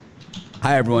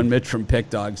Hi, everyone. Mitch from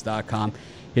PickDogs.com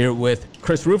here with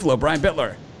Chris Ruffalo, Brian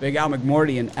Bitler, Big Al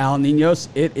McMorty, and Al Ninos.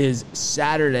 It is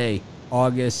Saturday,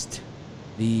 August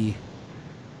the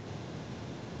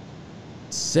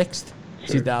 6th,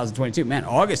 2022. Man,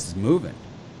 August is moving.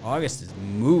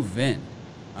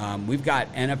 We've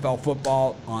got NFL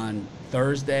football on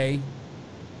Thursday,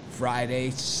 Friday,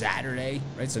 Saturday,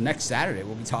 right? So next Saturday,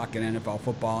 we'll be talking NFL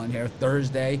football in here.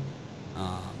 Thursday,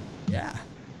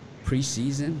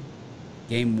 preseason,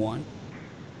 game one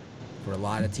for a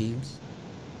lot of teams.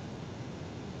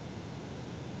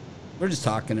 We're just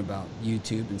talking about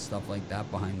YouTube and stuff like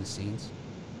that behind the scenes.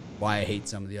 Why I hate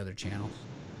some of the other channels.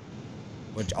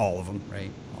 Which, all of them, right?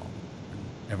 All of them.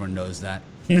 Everyone knows that.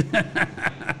 I'm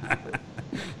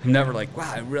never like,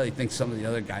 wow, I really think some of the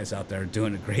other guys out there are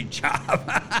doing a great job.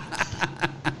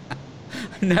 I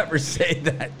never say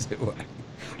that to them.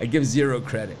 I give zero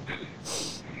credit.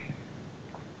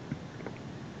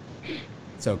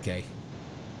 It's okay.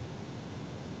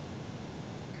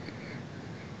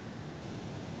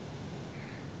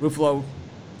 Ruffalo,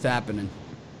 what's happening?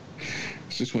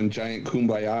 It's just one giant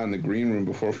kumbaya in the green room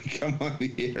before we come on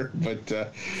the air. But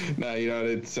no, you know,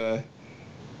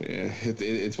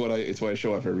 it's what I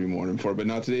show up every morning for. But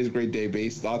now today's a great day.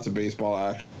 Lots of baseball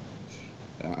action.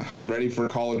 Ready for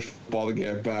college football to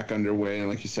get back underway, and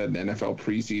like you said, the NFL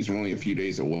preseason only a few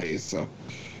days away. So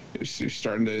you're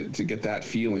starting to get that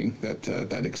feeling, that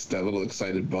little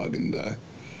excited bug, and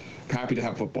happy to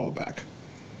have football back.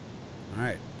 All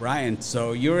right, Brian.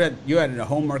 So you had a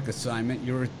homework assignment.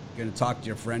 You were going to talk to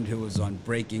your friend who was on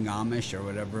Breaking Amish or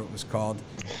whatever it was called.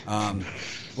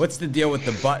 What's the deal with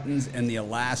the buttons and the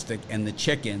elastic and the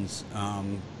chickens?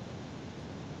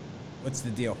 What's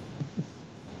the deal?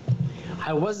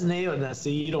 I wasn't able to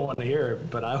see. You don't want to hear it,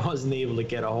 but I wasn't able to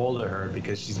get a hold of her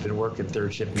because she's been working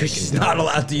third shift. Because she's not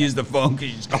allowed to use the phone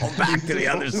because she's going back to the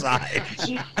other side. No.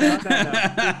 She's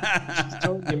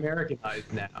totally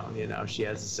Americanized now. You know, she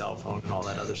has a cell phone and all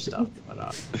that other stuff.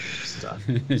 But she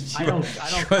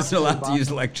wasn't allowed to use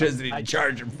electricity to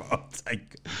charge her phone.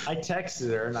 I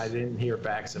texted her and I didn't hear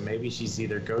back, so maybe she's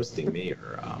either ghosting me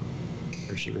or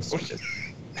she was just.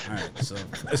 All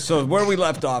right, so where we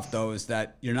left off, though, is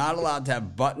that you're not allowed to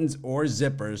have buttons or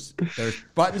zippers.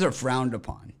 Buttons are frowned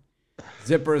upon.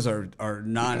 Zippers are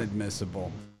non-admissible.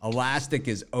 Elastic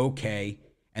is okay.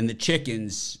 And the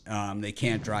chickens, they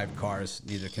can't drive cars.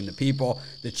 Neither can the people.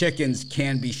 The chickens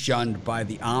can be shunned by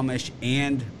the Amish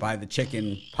and by the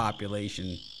chicken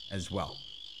population as well.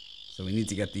 So we need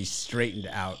to get these straightened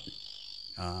out.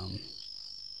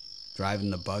 Driving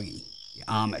the buggy, the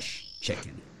Amish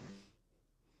chicken.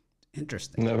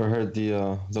 Interesting. Never heard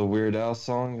the Weird Al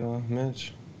song,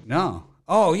 Mitch? No.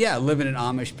 Oh, yeah, living in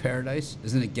Amish paradise.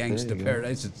 Isn't it Gangsta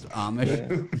Paradise? It's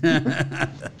Amish. Yeah.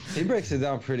 He breaks it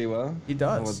down pretty well. He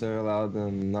does. What they're allowed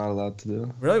and not allowed to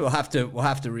do. Really, we'll have to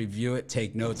review it,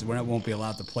 take notes. We won't be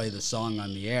allowed to play the song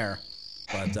on the air,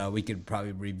 but we could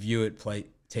probably review it,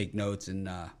 take notes, and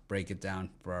break it down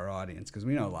for our audience because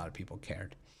we know a lot of people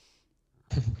cared.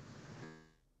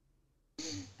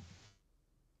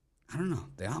 I don't know.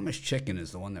 The Amish chicken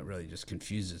is the one that really just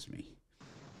confuses me.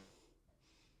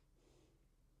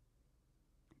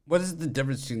 What is the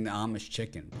difference between the Amish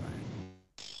chicken, Brian?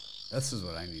 This is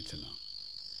what I need to know.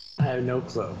 I have no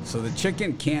clue. So the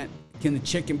chicken can the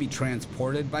chicken be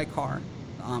transported by car?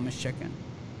 The Amish chicken?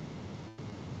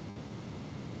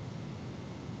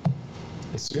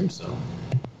 I assume so.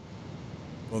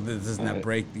 Well, doesn't that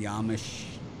break the Amish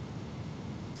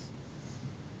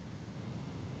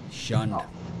shunned? Oh.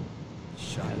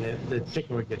 And the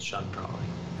chicken would get shunned probably.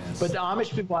 Yes. But the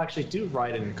Amish people actually do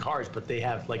ride in cars, but they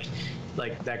have like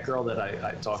that girl that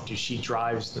I talked to. She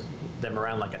drives them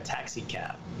around like a taxi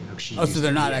cab. You know, so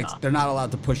they're not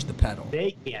allowed to push the pedal.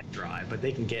 They can't drive, but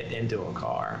they can get into a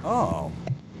car. Oh,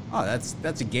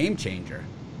 that's a game changer.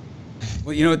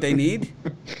 Well, you know what they need?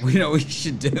 You know what we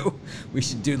should do? We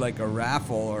should do like a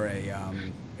raffle or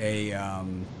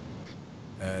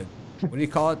what do you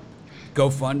call it?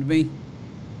 GoFundMe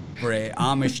for a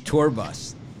Amish tour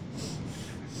bus.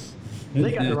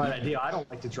 They got the right idea. I don't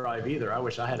like to drive either. I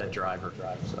wish I had a driver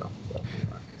drive. So.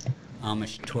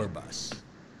 Amish tour bus.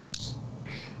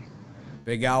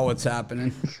 Big Al, what's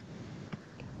happening?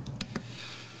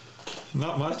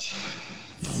 Not much.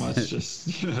 Just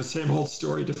same old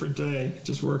story, different day.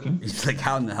 Just working. It's like,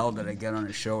 how in the hell did I get on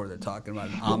a show where they're talking about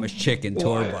an Amish chicken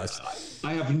tour bus?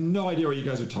 I have no idea what you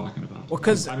guys are talking about. Well,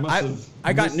 because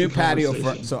I got new patio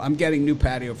furniture, so I'm getting new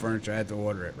patio furniture. I had to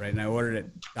order it, right? And I ordered it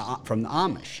from the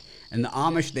Amish. And the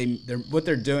Amish, what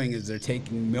they're doing is they're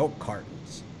taking milk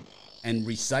cartons and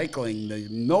recycling the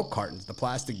milk cartons, the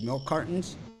plastic milk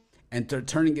cartons, and they're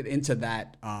turning it into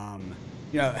that.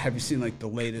 Have you seen like the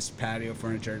latest patio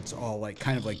furniture? It's all like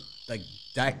kind of like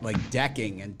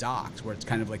decking and docks, where it's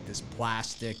kind of like this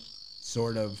plastic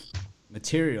sort of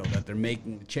material that they're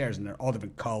making the chairs, and they're all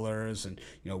different colors and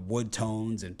wood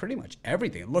tones and pretty much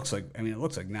everything. It looks like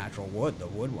natural wood, the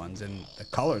wood ones, and the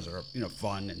colors are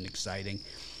fun and exciting.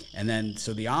 And then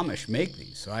so the Amish make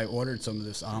these. So I ordered some of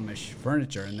this Amish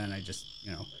furniture, and then I just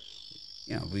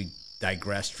we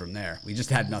digressed from there. We just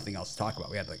had nothing else to talk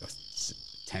about. We had like a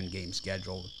 10-game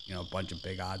schedule, a bunch of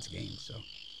big odds games. So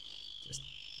just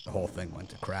the whole thing went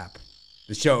to crap.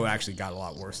 The show actually got a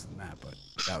lot worse than that, but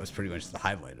that was pretty much the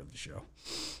highlight of the show.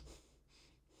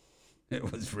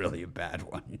 It was really a bad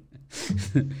one.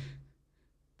 It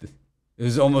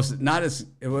was almost not as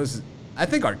it was. I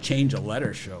think our Change a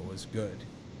Letter show was good,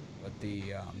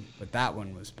 but that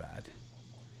one was bad.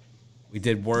 We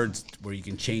did words where you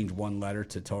can change one letter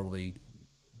to totally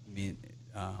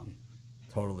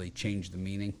change the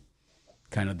meaning,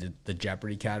 kind of the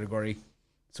Jeopardy category.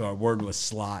 So our word was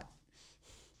slot.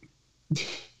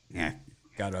 Yeah,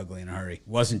 got ugly in a hurry.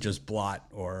 Wasn't just blot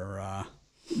or.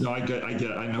 No, I get. I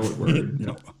know what word.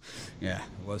 No. Yeah,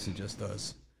 it wasn't just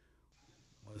those.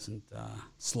 It wasn't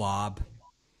slob.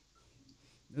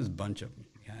 There's a bunch of them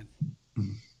we had.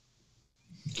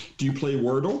 Do you play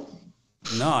Wordle?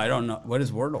 No, I don't know. What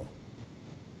is Wordle?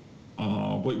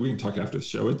 We can talk after the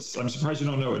show. I'm surprised you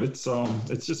don't know it. It's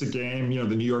just a game.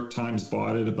 The New York Times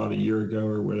bought it about a year ago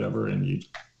or whatever, and you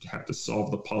have to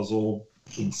solve the puzzle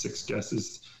in 6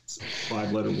 guesses,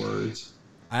 5-letter words.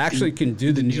 I actually can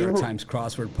do the New York Times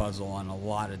crossword puzzle on a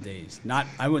lot of days.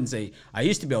 I wouldn't say I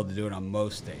used to be able to do it on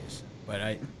most days,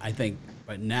 but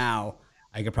but now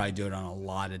I could probably do it on a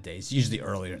lot of days. Usually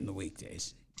earlier in the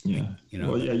weekdays. Yeah.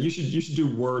 Well, yeah. You should do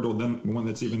Wordle. Then one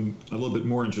that's even a little bit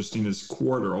more interesting is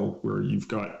Quordle, where you've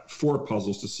got 4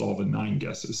 puzzles to solve in 9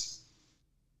 guesses.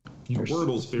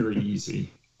 Wordle's very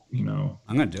easy. I'm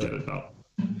gonna do get it. About.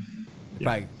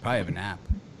 Probably have an app.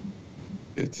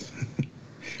 It's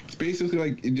basically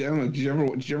like, I don't know, did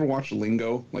you ever watch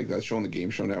Lingo, like that show on the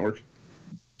Game Show Network?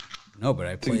 No, but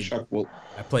I played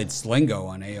Slingo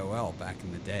on AOL back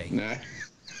in the day. Nah.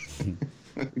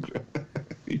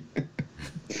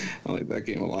 I like that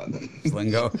game a lot.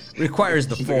 Slingo requires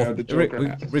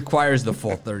requires the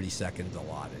full 30 seconds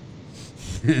allotted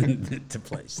to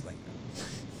play Slingo.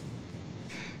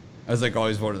 I was like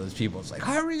always one of those people. It's like,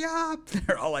 hurry up!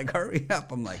 They're all like, hurry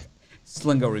up! I'm like,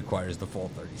 Slingo requires the full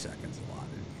 30 seconds allotted.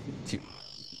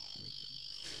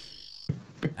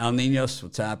 Al Ninos,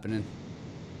 what's happening?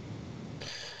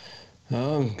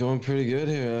 Going pretty good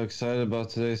here. Excited about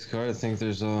today's card. I think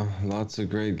there's lots of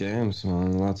great games,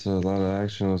 man. A lot of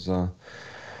action. It was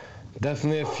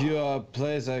definitely a few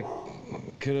plays I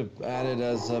could have added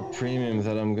as a premium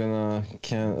that I'm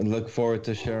can't look forward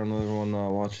to sharing with everyone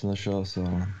watching the show. So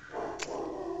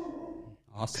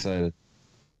awesome. Excited.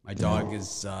 My dog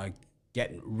is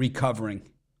recovering.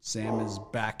 Sam is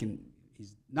back, and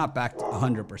he's not back to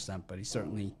 100%, but he's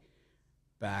certainly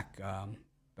back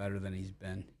better than he's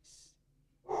been.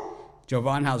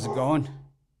 Jovan, how's it going?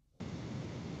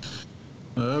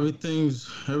 Everything's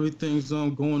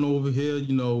going over here.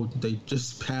 They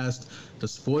just passed the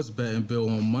sports betting bill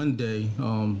on Monday.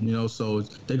 So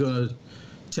they're gonna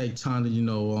take time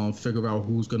to figure out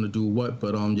who's gonna do what.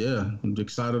 But yeah, I'm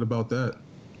excited about that.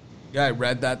 Yeah, I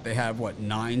read that they have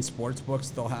 9 sports books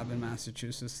they'll have in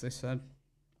Massachusetts. They said.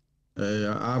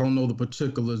 I don't know the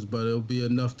particulars, but it'll be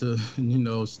enough to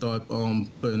start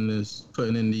putting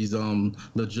in these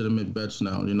legitimate bets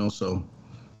now. So.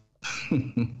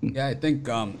 Yeah, I think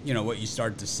what you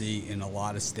start to see in a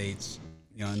lot of states,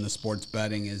 in the sports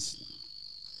betting is,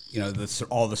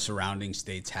 all the surrounding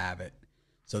states have it,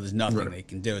 so there's nothing they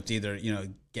can do. It's either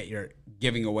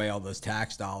giving away all those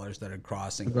tax dollars that are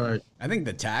crossing. Right. I think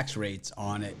the tax rates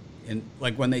on it, and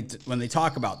like when they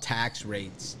talk about tax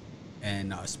rates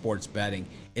and sports betting,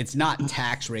 it's not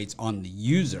tax rates on the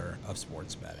user of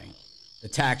sports betting. The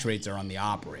tax rates are on the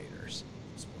operators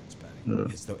of sports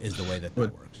betting. Is the way that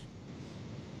works.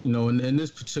 In this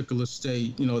particular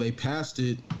state, they passed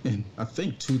it in, I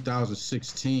think,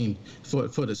 2016 for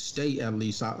the state, at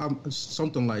least. I'm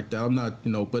something like that. I'm not,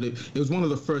 but it was one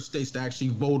of the first states to actually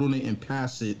vote on it and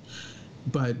pass it.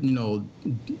 But, a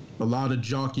lot of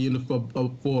jockeying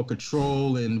for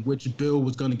control and which bill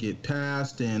was going to get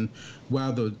passed and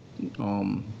whether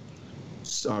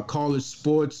college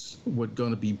sports were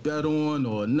going to be bet on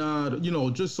or not,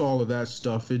 just all of that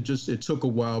stuff. It took a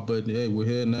while, but hey, we're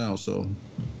here now. So,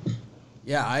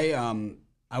 yeah,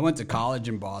 I went to college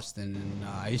in Boston, and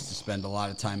I used to spend a lot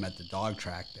of time at the dog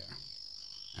track there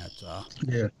at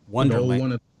Wonderland.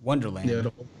 Yeah,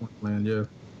 the whole Wonderland, yeah.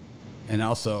 And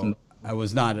also, I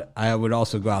would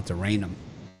also go out to Raynham.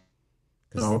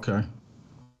 Oh, okay.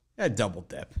 Yeah, double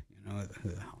dip.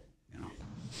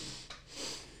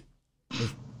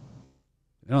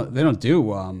 They don't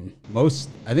do most.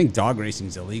 I think dog racing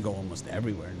is illegal almost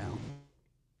everywhere now.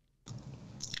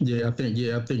 Yeah, I think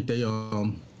they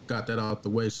got that out the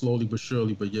way slowly but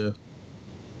surely. But yeah.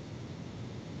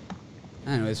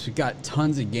 Anyways, we got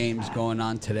tons of games going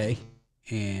on today,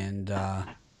 and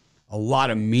a lot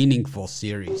of meaningful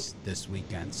series this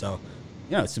weekend. So,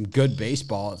 some good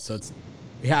baseball. So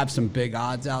we have some big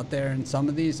odds out there in some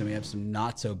of these, and we have some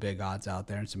not so big odds out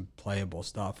there and some playable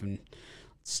stuff. And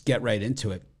let's get right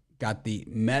into it. Got the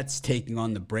Mets taking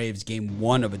on the Braves, game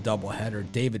 1 of a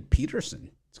doubleheader. David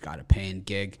Peterson has got a paying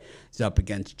gig. He's up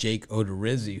against Jake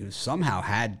Odorizzi, who somehow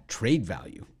had trade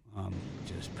value,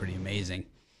 which is pretty amazing.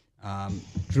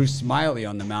 Drew Smyly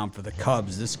on the mound for the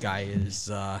Cubs. This guy is,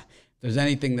 if there's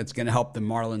anything that's going to help the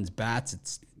Marlins bats,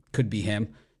 it could be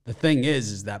him. The thing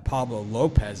is that Pablo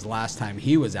Lopez, last time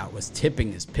he was out, was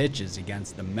tipping his pitches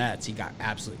against the Mets. He got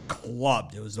absolutely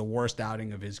clubbed. It was the worst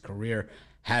outing of his career.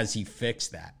 Has he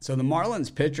fixed that? So the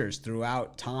Marlins pitchers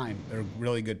throughout time, they're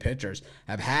really good pitchers,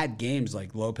 have had games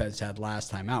like Lopez had last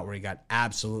time out where he got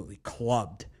absolutely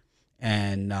clubbed.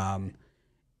 And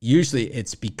usually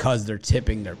it's because they're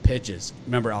tipping their pitches.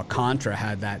 Remember, Alcantara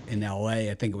had that in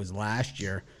L.A., I think it was last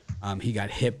year. He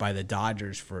got hit by the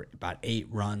Dodgers for about 8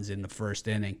 runs in the first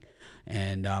inning.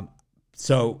 And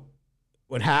so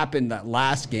what happened that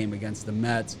last game against the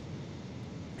Mets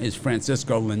is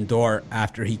Francisco Lindor,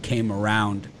 after he came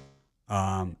around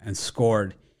and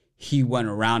scored, he went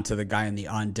around to the guy in the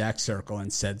on-deck circle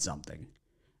and said something.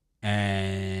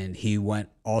 And he went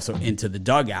also into the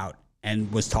dugout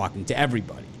and was talking to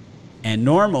everybody. And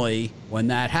normally when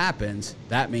that happens,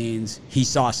 that means he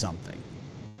saw something.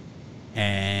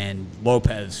 And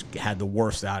Lopez had the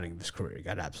worst outing of his career. He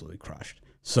got absolutely crushed.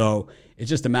 So it's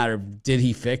just a matter of, did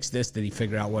he fix this? Did he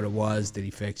figure out what it was? Did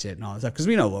he fix it and all that stuff? Because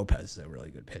we know Lopez is a really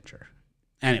good pitcher.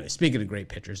 Anyway, speaking of great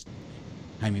pitchers,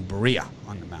 Jaime Barria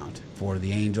on the mound for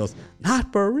the Angels.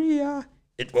 Not Barria.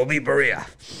 It will be Barria.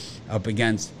 Up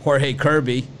against Jorge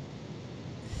Kirby.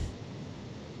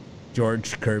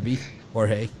 George Kirby.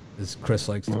 Jorge, as Chris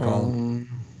likes to call him.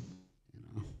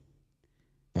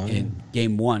 In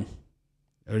game 1.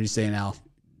 What are you saying, Al?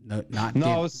 No,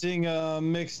 I was seeing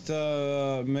mixed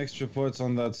reports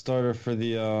on that starter for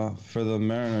the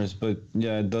Mariners, but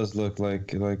yeah, it does look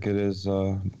like it is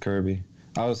Kirby.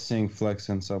 I was seeing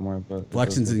Flexen somewhere, but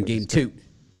Flexen's in game 2.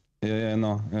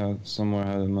 Yeah, somewhere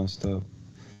I had it messed up.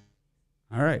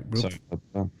 All right,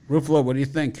 Ruffalo, what do you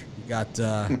think? You got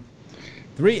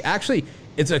 3. Actually,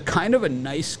 it's a kind of a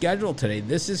nice schedule today.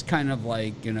 This is kind of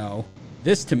like,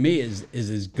 this to me is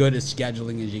as good as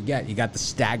scheduling as you get. You got the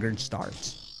staggered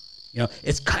starts.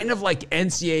 It's kind of like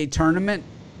NCAA tournament,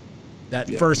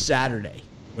 first Saturday,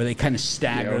 where they kind of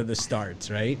stagger the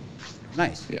starts, right?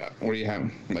 Nice. Yeah, where you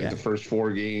have the first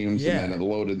 4 games and then a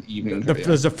loaded evening.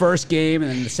 There's the first game,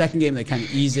 and then the second game they kind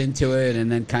of ease into it,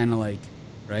 and then kind of like,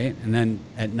 right? And then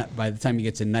by the time you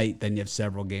get to night, then you have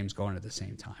several games going at the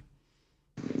same time.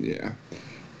 Yeah.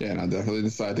 Yeah, no, definitely.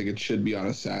 I think it should be on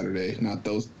a Saturday, not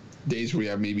those days where you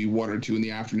have maybe 1 or 2 in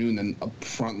the afternoon, then a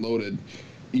front-loaded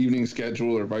evening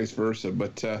schedule or vice versa.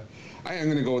 But I am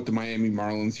going to go with the Miami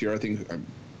Marlins here. I think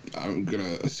I'm going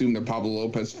to assume that Pablo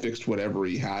Lopez fixed whatever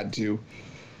he had to.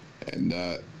 And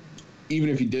even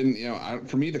if he didn't,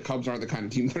 for me, the Cubs aren't the kind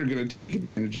of team that are going to take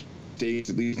advantage of days,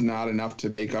 at least not enough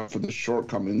to make up for the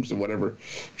shortcomings of whatever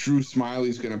Drew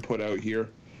Smyly's going to put out here.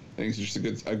 I think it's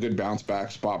just a good bounce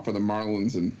back spot for the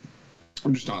Marlins, and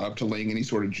I'm just not up to laying any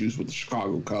sort of juice with the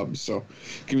Chicago Cubs. So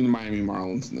give me the Miami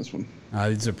Marlins in this one.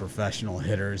 These are professional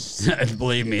hitters.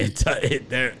 Believe me,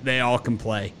 they all can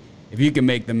play. If you can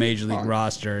make the major league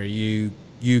roster, you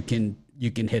can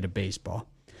hit a baseball.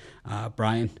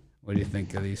 Brian, what do you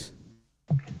think of these?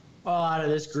 Well, out of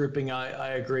this grouping, I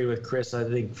agree with Chris. I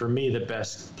think for me, the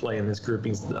best play in this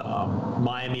grouping is the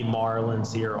Miami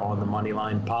Marlins here on the money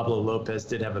line. Pablo Lopez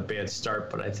did have a bad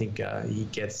start, but I think he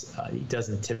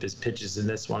doesn't tip his pitches in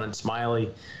this one. And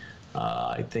Smyly,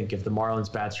 I think if the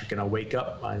Marlins bats are going to wake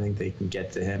up, I think they can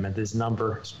get to him. And this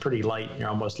number is pretty light. You're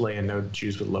almost laying no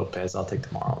juice with Lopez. I'll take the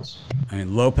Marlins. I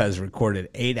mean, Lopez recorded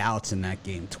 8 outs in that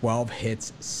game, 12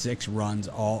 hits, 6 runs,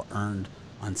 all earned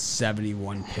on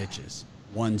 71 pitches.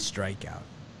 1 strikeout.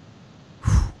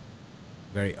 Whew.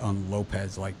 Very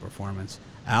un-Lopez-like performance.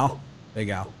 Big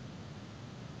Al.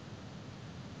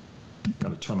 Got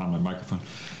to turn on my microphone.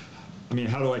 I mean,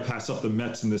 how do I pass up the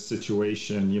Mets in this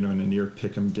situation, in a near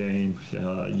pick'em game?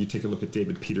 You take a look at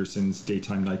David Peterson's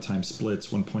daytime, nighttime splits,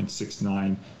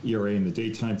 1.69 ERA in the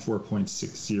daytime,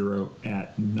 4.60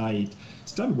 at night.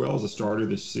 He's done well as a starter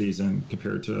this season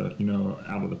compared to,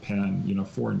 out of the pen,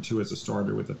 4-2 as a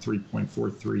starter with a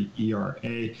 3.43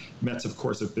 ERA. Mets, of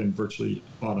course, have been virtually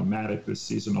automatic this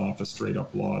season off a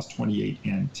straight-up loss,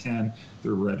 28-10.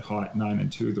 They're red hot,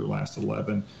 9-2, their last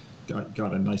 11.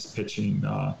 Got a nice pitching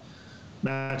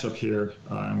matchup here.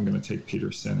 I'm going to take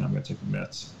Peterson. I'm going to take the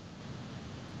Mets.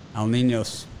 El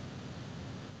Niños.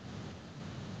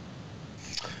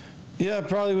 Yeah,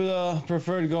 probably would have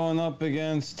preferred going up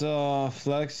against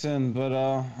Flexen, but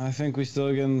I think we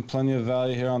still getting plenty of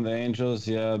value here on the Angels.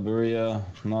 Yeah, Berea,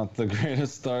 not the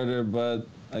greatest starter, but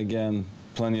again,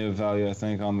 plenty of value, I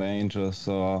think, on the Angels.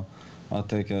 So I'll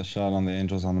take a shot on the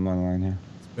Angels on the money line here.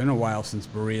 It's been a while since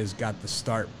Berea's got the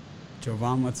start.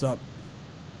 Jovan, what's up?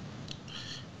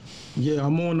 Yeah,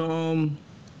 I'm on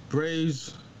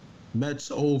Braves Mets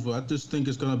over. I just think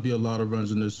it's gonna be a lot of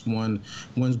runs in this one.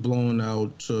 One's blown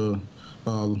out to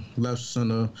left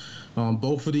center.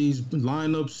 Both of these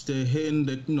lineups, they're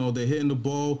hitting the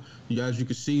ball. As you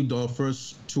can see, the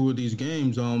first two of these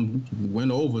games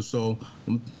went over. So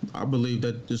I believe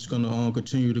that it's gonna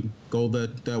continue to go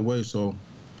that way. So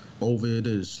over it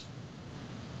is.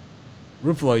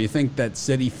 Ruffalo, you think that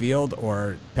Citi Field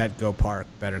or Petco Park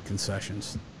better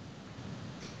concessions?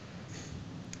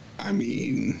 I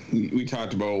mean, we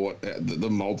talked about the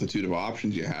multitude of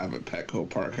options you have at Petco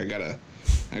Park. I gotta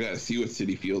see what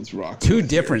Citi Field's rocking. Two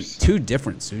different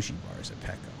sushi bars at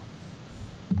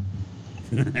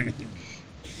Petco.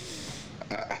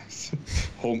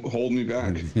 Hold me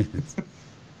back.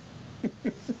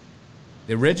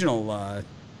 The original, I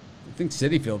think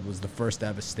Citi Field was the first to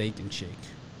have a steak and shake,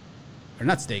 or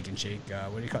not steak and shake.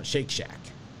 What do you call it? Shake Shack.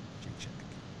 Shake Shack.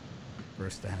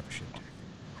 First to have a Shake Shack.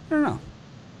 I don't know.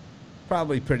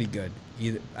 Probably pretty good.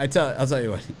 I'll tell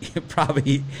you what. It'd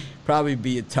probably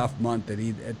be a tough month.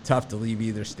 Tough to leave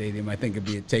either stadium. I think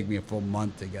it'd take me a full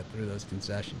month to get through those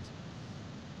concessions.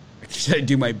 Should I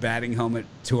do my batting helmet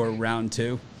tour round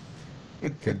 2?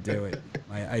 Could do it.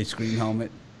 My ice cream helmet.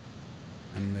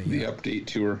 And the update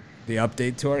tour. The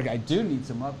update tour. I do need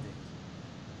some updates.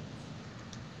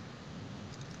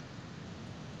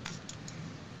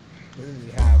 What do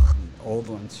we have? Old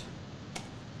ones.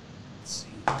 Let's see.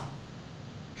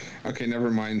 Okay, never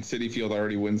mind. Citi Field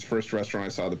already wins. First restaurant I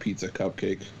saw the pizza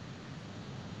cupcake.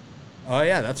 Oh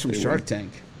yeah, that's from Shark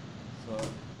Tank.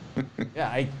 So,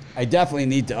 yeah, I definitely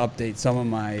need to update some of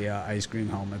my ice cream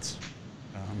helmets.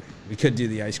 We could do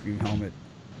the ice cream helmet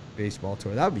baseball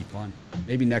tour. That would be fun.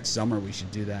 Maybe next summer we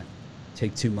should do that.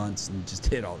 Take 2 months and just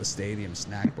hit all the stadium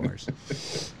snack bars.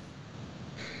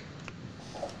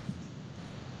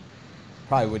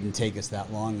 Probably wouldn't take us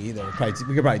that long either. We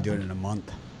could probably do it in a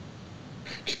month.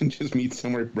 Just meet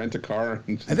somewhere, rent a car.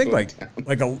 And I think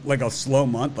like a slow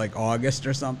month, like August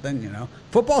or something.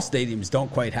 Football stadiums don't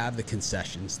quite have the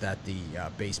concessions that the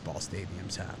baseball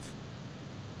stadiums have.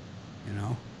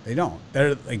 They don't.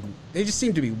 They just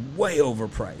seem to be way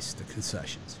overpriced. The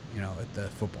concessions, at the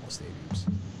football stadiums.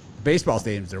 The baseball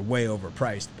stadiums, they're way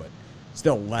overpriced, but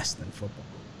still less than football.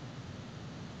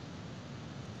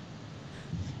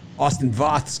 Austin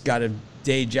Voth's got a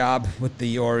day job with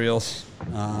the Orioles.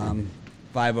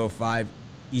 5:05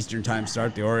 Eastern time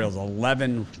start. The Orioles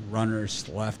 11 runners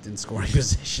left in scoring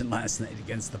position last night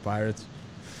against the Pirates.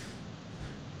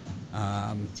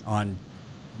 On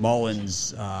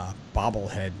Mullins'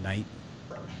 bobblehead night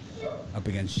up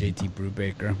against JT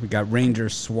Brubaker. We got Ranger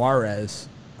Suarez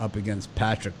up against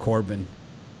Patrick Corbin.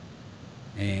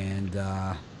 And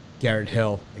Garrett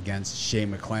Hill against Shea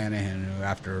McClanahan, who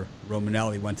after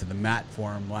Romanelli went to the mat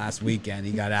for him last weekend,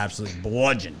 he got absolutely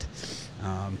bludgeoned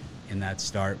in that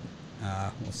start.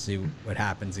 We'll see what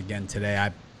happens again today.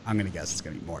 I'm going to guess it's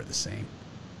going to be more of the same.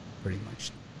 Pretty much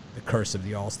the curse of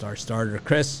the all-star starter.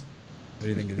 Chris, what do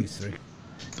you think of these three?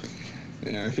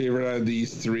 Yeah, my favorite out of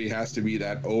these three has to be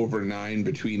that over 9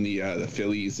 between the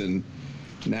Phillies and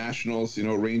Nationals.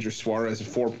 Ranger Suarez, a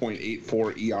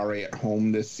 4.84 ERA at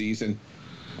home this season.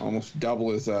 Almost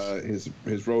double his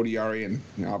road ERA, and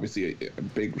obviously a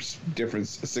big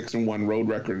difference, a 6-1 road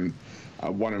record and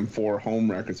a 1-4 home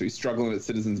record. So he's struggling at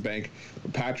Citizens Bank.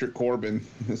 But Patrick Corbin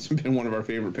has been one of our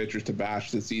favorite pitchers to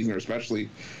bash this season, or especially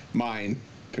mine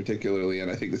particularly. And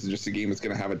I think this is just a game that's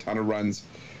going to have a ton of runs.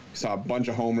 We saw a bunch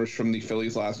of homers from the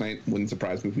Phillies last night. Wouldn't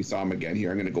surprise me if we saw him again here.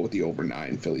 I'm going to go with the over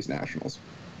 9 Phillies Nationals.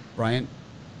 Brian?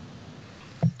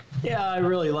 Yeah, I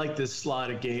really like this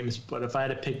slot of games, but if I had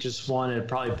to pick just one, it'd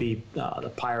probably be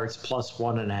the Pirates plus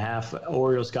 1.5.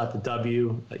 Orioles got the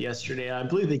W yesterday. I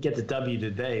believe they get the W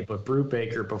today, but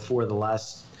Brubaker before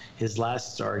his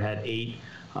last start had 8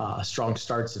 strong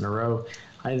starts in a row.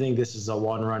 I think this is a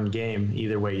one-run game.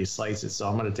 Either way you slice it, so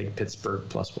I'm going to take Pittsburgh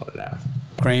plus 1.5.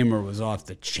 Kramer was off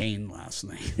the chain last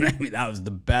night. I mean, that was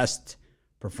the best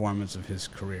performance of his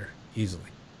career, easily.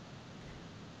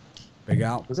 Big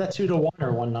Al. Was that 2-1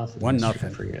 or 1-0? 1-0. I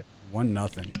forget.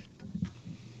 1-0.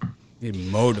 He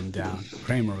mowed him down.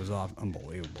 Kramer was off.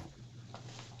 Unbelievable.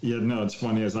 Yeah, no, it's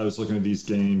funny. As I was looking at these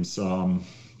games,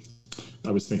 I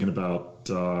was thinking about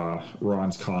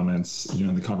Ron's comments,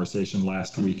 in the conversation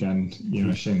last weekend,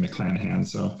 Shane McClanahan.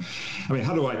 So, I mean,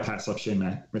 how do I pass up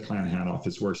Shane McClanahan off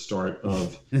his worst start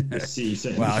of the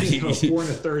season? Well, 4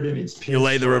 1/3 innings. You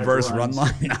lay the reverse run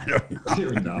line? I don't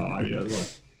know. No, I mean, look,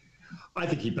 I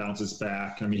think he bounces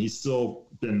back. I mean, he's still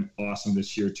been awesome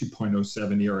this year.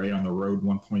 2.07 ERA on the road,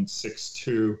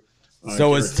 1.62.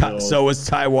 So was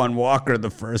Taijuan Walker the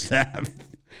first half.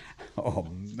 Oh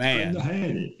man,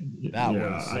 that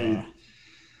was.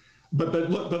 But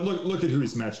look at who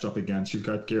he's matched up against. You've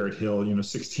got Garrett Hill.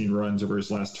 16 runs over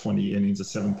his last 20 innings, a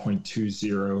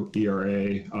 7.20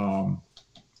 ERA.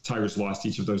 Tigers lost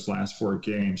each of those last 4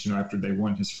 games. After they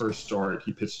won his first start,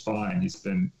 he pitched fine. He's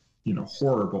been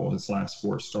horrible his last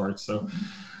 4 starts. So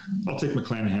I'll take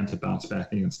McClanahan to bounce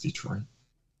back against Detroit.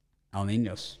 Al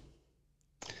Niños.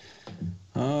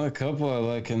 A couple I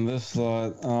like in this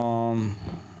slot.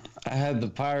 I had the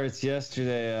Pirates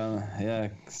yesterday.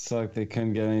 It sucked they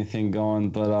couldn't get anything going,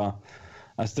 but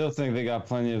I still think they got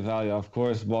plenty of value. Of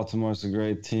course, Baltimore's a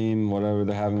great team. Whatever,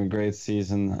 they're having a great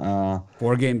season.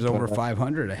 4 games over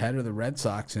 500, ahead of the Red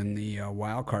Sox in the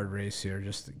wild card race here.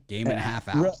 Just a game and a half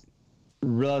out.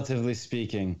 Relatively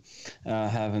speaking,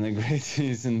 having a great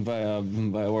season by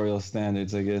Orioles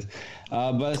standards, I guess.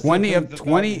 But 20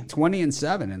 and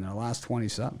 7 in their last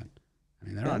 27. I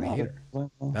mean, they're on a heater.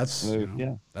 That's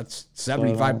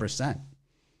 75%.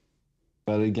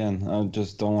 But again, I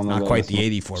just don't want to. Not quite the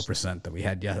 84% that we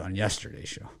had on yesterday's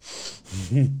show.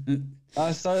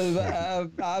 I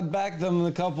backed them in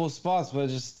a couple of spots, but I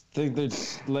just think they're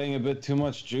laying a bit too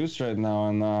much juice right now,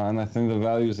 and I think the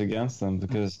value is against them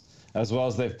because as well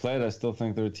as they've played, I still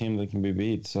think they're a team that can be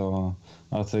beat. So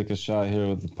I'll take a shot here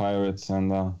with the Pirates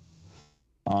and.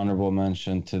 Honorable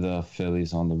mention to the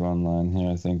Phillies on the run line here.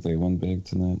 I think they win big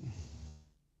tonight.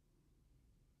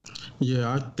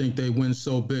 Yeah, I think they win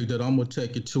so big that I'm going to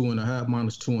take it 2.5,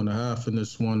 minus 2.5 in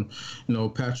this one.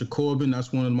 Patrick Corbin,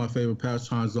 that's one of my favorite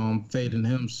pastimes. Fading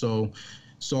him, so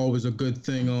it's always a good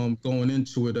thing going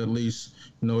into it at least.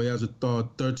 He has a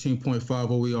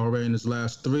 13.50 ERA in his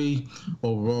last 3.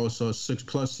 Overall, so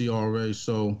 6+ ERA.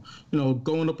 So,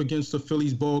 going up against the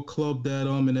Phillies ball club that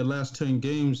in their last 10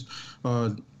 games,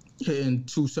 hitting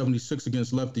 276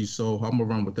 against lefties. So I'm going to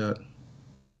run with that.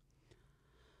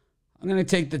 I'm going to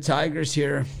take the Tigers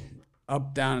here.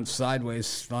 Up, down, and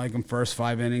sideways. I like them first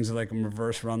 5 innings. I like them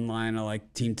reverse run line. I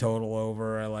like team total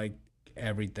over. I like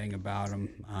everything about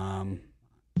them.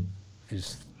 The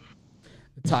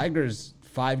Tigers,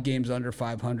 5 games under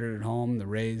 500 at home. The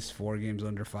Rays, 4 games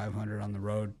under 500 on the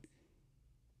road.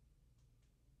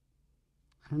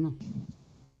 I don't know.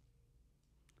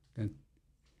 Good.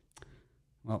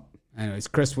 Well, anyways,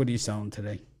 Chris, what are you selling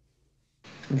today?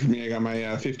 For me, I got my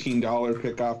 $15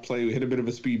 pick-off play. We hit a bit of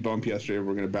a speed bump yesterday.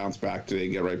 We're going to bounce back today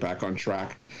and get right back on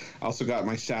track. I also got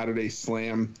my Saturday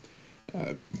Slam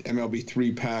MLB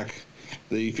 3-pack.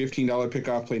 The $15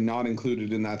 pick-off play not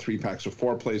included in that 3-pack, so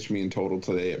 4 plays for me in total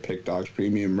today at Pick Dogs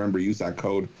Premium. Remember, use that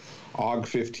code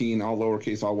OG15, all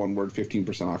lowercase, all one word,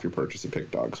 15% off your purchase at Pick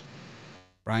Dogs.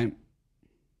 Brian?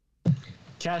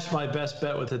 Cash my best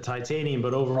bet with the Titanium,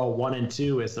 but overall 1 and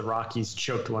 2 as the Rockies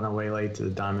choked one away late to the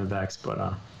Diamondbacks.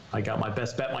 But I got my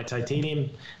best bet, my Titanium.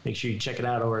 Make sure you check it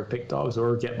out over at Pick Dogs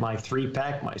or get my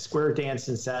 3-pack, my Square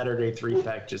Dancing Saturday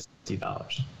 3-pack, just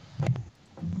 $50.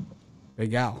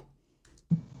 Big Al.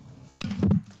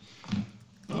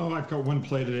 Oh, I've got one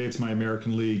play today. It's my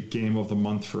American League game of the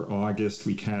month for August.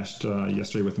 We cashed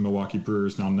yesterday with the Milwaukee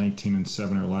Brewers, now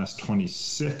 19-7, our last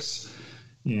 26.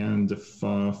 And if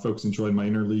folks enjoyed my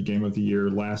interleague game of the year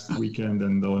last weekend,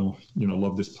 then they'll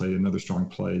love this play. Another strong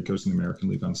play. It goes in the American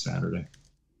League on Saturday.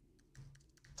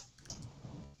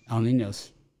 Al Niños.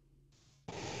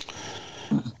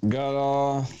 Got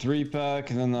 3-pack,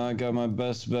 and then I got my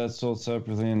best bet sold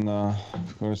separately, and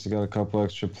of course I got a couple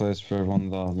extra plays for one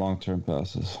of the long-term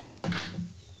passes.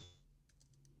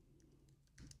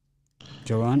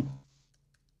 Joanne?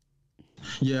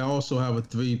 Yeah, I also have a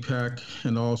 3-pack,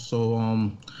 and also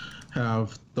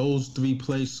have those 3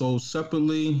 plays sold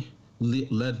separately,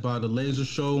 led by the Laser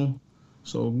Show.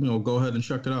 So, go ahead and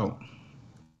check it out.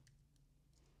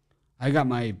 I got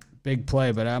my big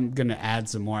play, but I'm going to add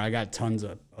some more. I got tons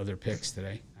of other picks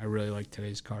today. I really like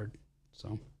today's card, so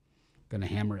I'm going to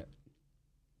hammer it.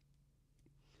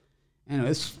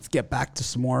 Anyways, let's get back to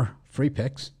some more free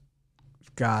picks.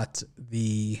 We've got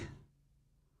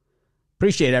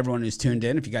appreciate everyone who's tuned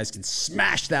in. If you guys can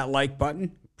smash that like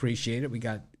button, appreciate it. We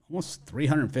got almost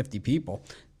 350 people.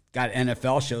 Got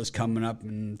NFL shows coming up,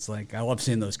 and it's like, I love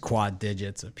seeing those quad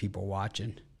digits of people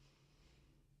watching.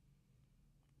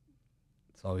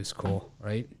 It's always cool,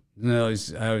 right? And I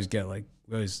always get like,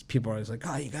 people are always like,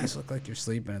 oh, you guys look like you're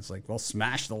sleeping. It's like, well,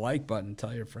 smash the like button and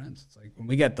tell your friends. It's like, when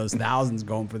we get those thousands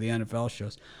going for the NFL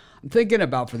shows, I'm thinking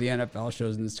about for the NFL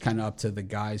shows, and it's kind of up to the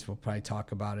guys. We'll probably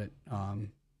talk about it and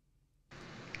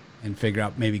figure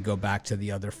out, maybe go back to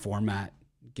the other format,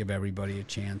 give everybody a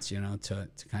chance, to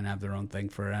kind of have their own thing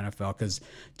for NFL. Because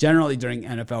generally during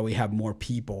NFL, we have more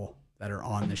people that are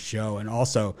on the show, and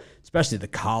also especially the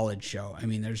college show. I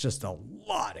mean, there's just a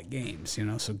lot of games,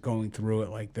 so going through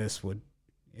it like this would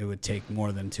take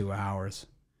more than 2 hours,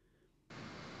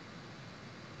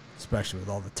 especially with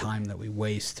all the time that we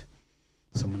waste.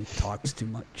 Someone talks too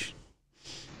much.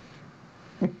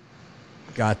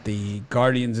 Got the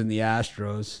Guardians and the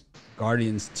Astros.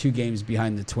 Guardians 2 games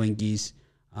behind the Twinkies.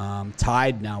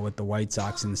 Tied now with the White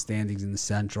Sox in the standings in the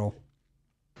Central.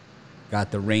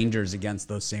 Got the Rangers against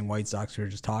those same White Sox we were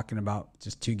just talking about.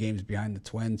 Just 2 games behind the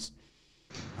Twins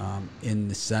in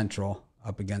the Central,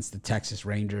 up against the Texas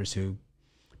Rangers, who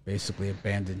basically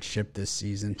abandoned ship this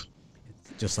season,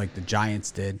 just like the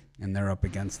Giants did, and they're up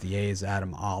against the A's,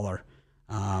 Adam Oller.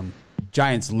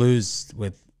 Giants lose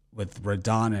with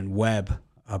Rodon and Webb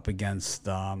up against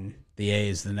the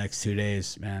A's the next 2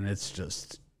 days. Man,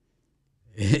 it's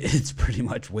pretty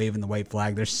much waving the white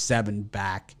flag. They're 7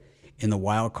 back in the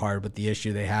wild card, but the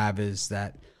issue they have is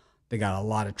that they got a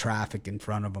lot of traffic in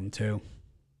front of them too.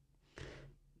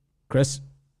 Chris?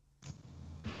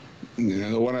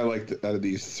 The one I liked out of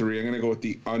these 3, I'm going to go with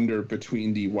the under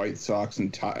between the White Sox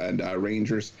and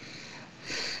Rangers.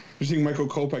 You're seeing Michael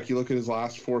Kopech, you look at his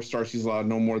last 4 starts, he's allowed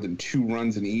no more than 2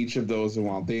 runs in each of those. And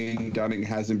while Dane Dunning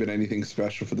hasn't been anything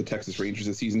special for the Texas Rangers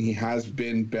this season, he has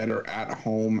been better at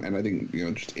home. And I think,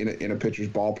 just in a pitcher's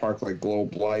ballpark like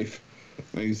Globe Life,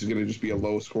 I think this is going to just be a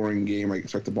low-scoring game. I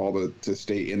expect the ball to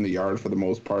stay in the yard for the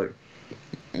most part.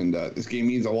 And this game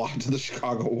means a lot to the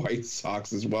Chicago White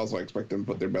Sox as well, so I expect them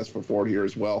to put their best foot forward here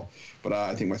as well. But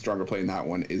I think my stronger play in that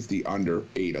one is the under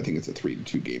 8. I think it's a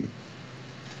 3-2 game.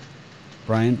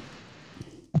 Brian?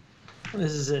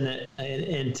 This is an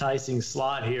enticing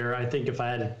slot here. I think if I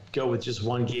had to go with just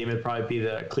one game, it'd probably be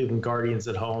the Cleveland Guardians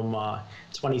at home,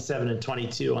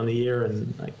 27-22 on the year.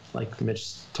 And like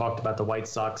Mitch talked about, the White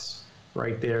Sox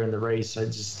right there in the race. I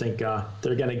just think they're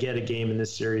going to get a game in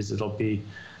this series. It'll be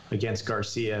against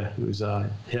Garcia, who's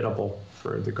hittable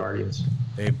for the Guardians.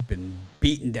 They've been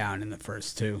beaten down in the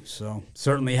first 2, so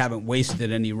certainly haven't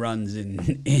wasted any runs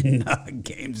in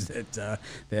games that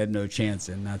they had no chance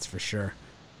in, that's for sure.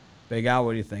 Big Al,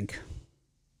 what do you think?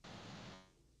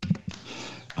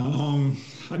 I'm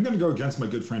going to go against my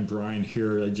good friend Brian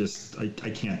here. I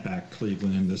can't back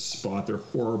Cleveland in this spot. They're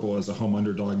horrible as a home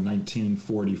underdog,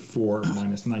 1944,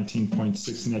 minus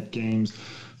 19.6 net games.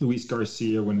 Luis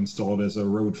Garcia, when installed as a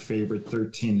road favorite,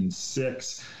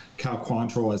 13-6. Cal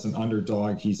Quantrill as an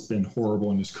underdog, he's been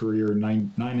horrible in his career,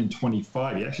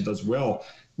 9-25. He actually does well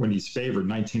when he's favored,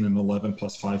 19-11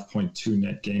 plus 5.2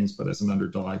 net games, but as an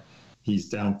underdog, he's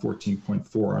down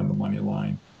 14.4 on the money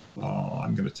line.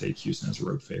 I'm going to take Houston as a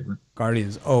road favorite.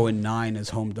 Guardians 0-9 as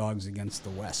home dogs against the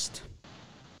West.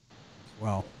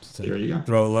 Well, so there you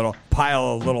go.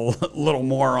 Pile a little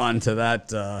more onto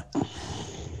that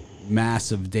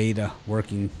massive data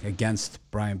working against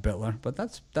Brian Bitler, but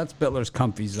that's Bitler's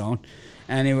comfy zone.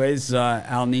 Anyways,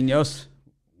 Al Ninos,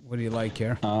 what do you like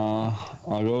here? I'll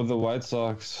go with the White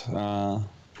Sox.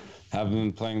 Haven't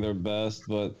been playing their best,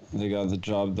 but they got the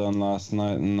job done last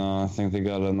night, and I think they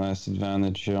got a nice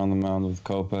advantage here on the mound with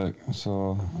Kopech.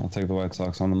 So I'll take the White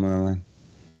Sox on the money line.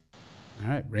 All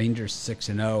right, Rangers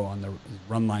 6-0 on the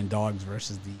run line dogs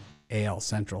versus the AL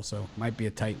Central, so might be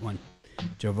a tight one.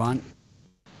 Jovan?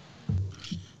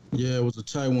 Yeah, it was a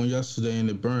tight one yesterday, and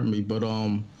it burnt me. But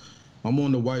I'm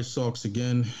on the White Sox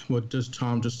again, but this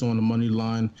time just on the money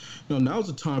line. Now's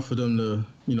the time for them to,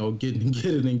 get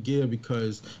it in gear,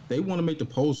 because they want to make the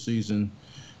postseason.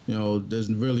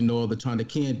 There's really no other time. They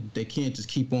can't just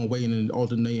keep on waiting and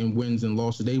alternating wins and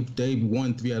losses. They've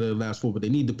won 3 out of the last 4, but they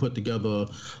need to put together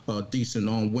a decent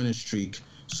winning streak.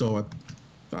 So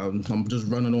I'm just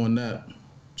running on that.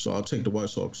 So I'll take the White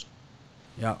Sox.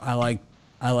 Yeah, I like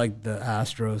the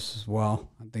Astros as well.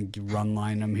 I think you run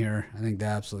line them here. I think they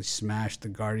absolutely smashed the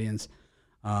Guardians.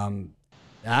 The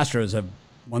Astros have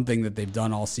one thing that they've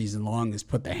done all season long is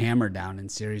put the hammer down in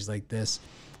series like this.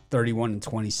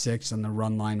 31-26 on the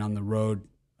run line on the road.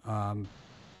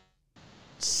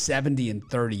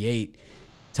 70-38.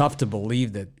 Tough to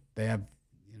believe that they have,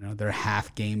 they're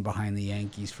half game behind the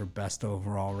Yankees for best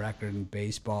overall record in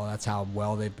baseball. That's how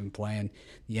well they've been playing.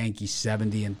 The Yankees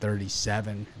 70-37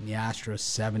 and the Astros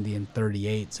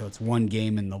 70-38. So it's one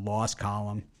game in the loss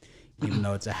column, even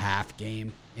though it's a half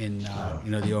game in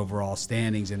the overall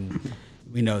standings. And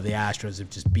we know the Astros have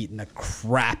just beaten the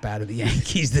crap out of the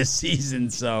Yankees this season,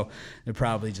 so they're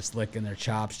probably just licking their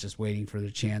chops, just waiting for the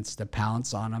chance to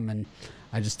pounce on them. And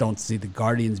I just don't see the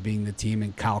Guardians being the team,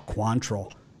 and Cal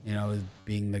Quantrill,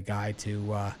 being the guy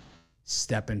to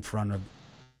step in front of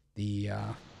the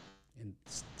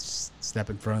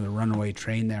runaway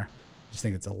train there. I just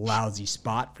think it's a lousy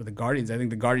spot for the Guardians. I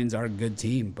think the Guardians are a good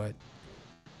team, but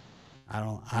I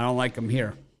don't like them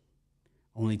here.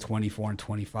 Only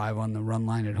 24-25 on the run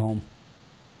line at home.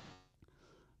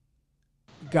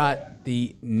 Got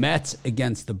the Mets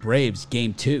against the Braves,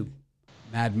 game 2.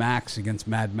 Mad Max against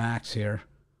Mad Max here.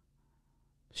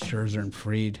 Scherzer and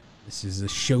Fried. This is a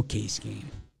showcase game.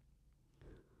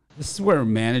 This is where a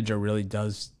manager really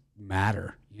does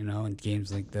matter, in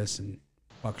games like this. And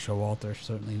Buck Showalter,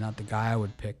 certainly not the guy I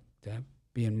would pick to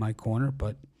be in my corner,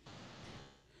 but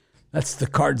that's the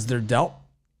cards they're dealt.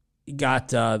 You got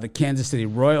the Kansas City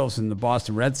Royals and the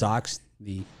Boston Red Sox,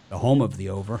 the home of the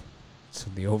over. So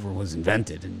the over was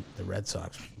invented in the Red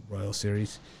Sox Royal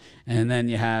Series. And then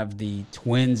you have the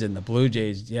Twins and the Blue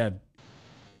Jays. Yeah,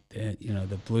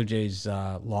 the Blue Jays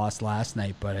lost last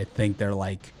night, but I think they're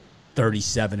like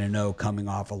 37-0 coming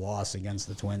off a loss against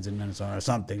the Twins in Minnesota or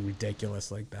something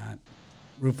ridiculous like that.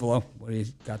 Ruffalo, what do you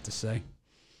got to say?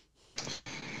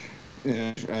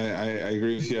 Yeah, I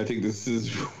agree with you. I think this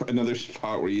is another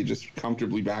spot where you just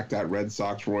comfortably back that Red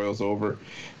Sox Royals over.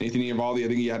 Nathan Eovaldi, I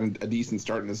think he had a decent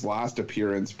start in his last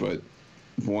appearance, but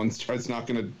one start's not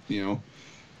going to,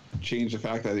 change the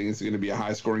fact that I think it's going to be a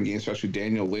high-scoring game, especially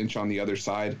Daniel Lynch on the other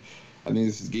side. I think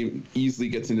this game easily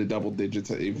gets into double digits.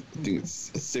 I think it's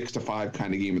a 6-5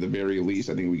 kind of game at the very least.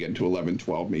 I think we get into 11,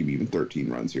 12, maybe even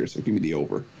 13 runs here. So give me the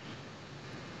over.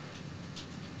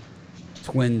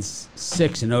 Twins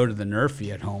 6-0 to the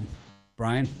Nerfy at home.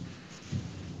 Brian?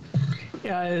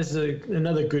 Yeah, it's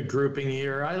another good grouping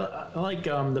here. I like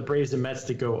the Braves and Mets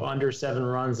to go under 7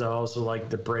 runs. I also like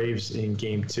the Braves in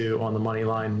game 2 on the money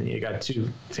line. You got two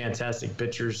fantastic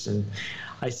pitchers, and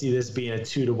I see this being a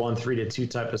 2-1,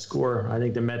 3-2 type of score. I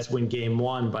think the Mets win game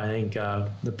 1, but I think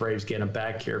the Braves get them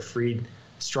back here. Fried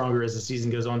stronger as the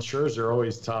season goes on. Scherzer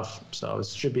always tough, so it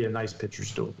should be a nice pitcher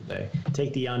duel today.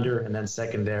 Take the under, and then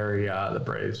secondary the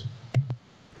Braves.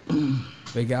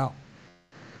 Big out.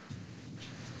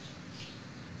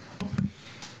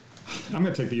 I'm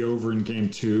going to take the over in game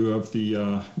 2 of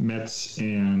the Mets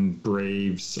and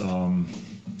Braves.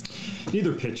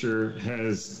 Neither pitcher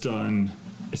has done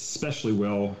especially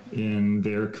well in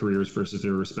their careers versus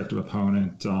their respective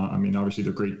opponent. Obviously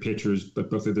they're great pitchers, but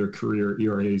both of their career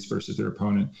ERAs versus their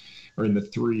opponent are in the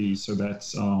 3s. So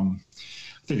that's,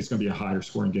 I think it's going to be a higher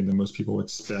scoring game than most people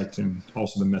expect. And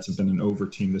also the Mets have been an over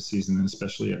team this season, and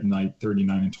especially at night,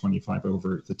 39-25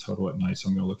 over the total at night. So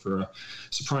I'm going to look for a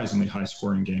surprisingly high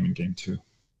scoring game in game 2.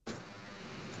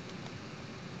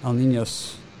 El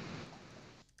Niños.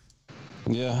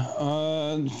 Yeah,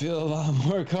 I feel a lot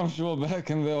more comfortable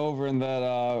backing the over in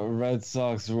that Red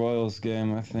Sox-Royals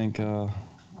game. I think that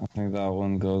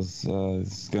one goes,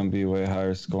 it's going to be way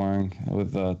higher scoring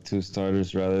with 2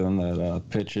 starters rather than that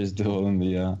pitchers duel in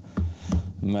the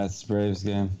Mets-Braves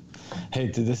game.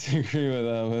 Hate to disagree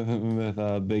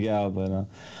with Big Al, but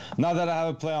not that I have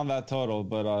a play on that total,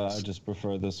 but I just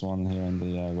prefer this one here in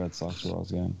the Red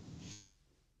Sox-Royals game.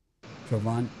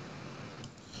 Jovan?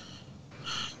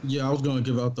 Yeah, I was going to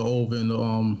give out the over in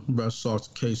the Red Sox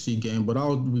KC game, but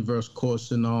I'll reverse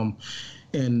course and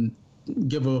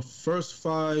give a first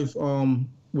 5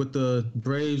 with the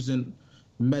Braves and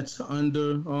Mets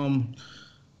under.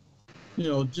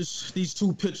 Just these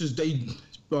 2 pitchers, they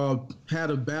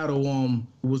had a battle.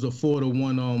 It was a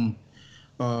 4-1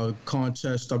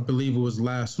 contest. I believe it was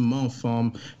last month.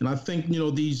 And I think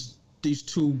these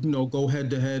 2 go head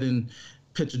to head and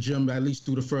pitch a gem at least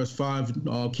through the first 5.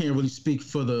 Can't really speak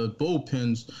for the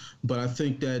bullpens, but I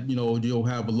think that you'll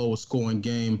have a lower scoring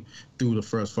game through the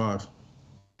first 5.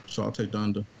 So I'll take the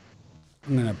under.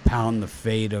 I'm going to pound the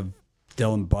fade of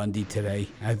Dylan Bundy today.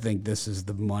 I think this is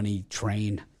the money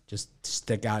train. Just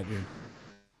stick out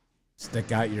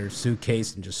stick out your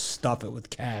suitcase and just stuff it with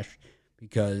cash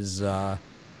because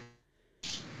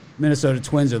Minnesota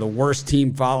Twins are the worst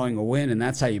team following a win, and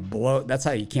that's how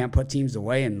you can't put teams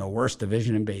away in the worst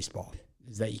division in baseball,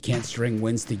 is that you can't string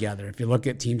wins together. If you look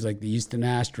at teams like the Houston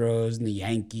Astros and the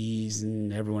Yankees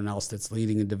and everyone else that's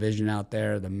leading the division out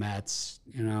there, the Mets,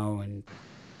 and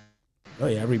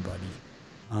really everybody,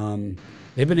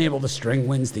 they've been able to string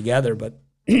wins together, but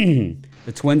the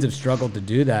Twins have struggled to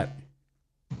do that.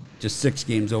 Just 6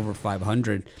 games over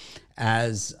 500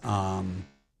 as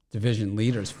division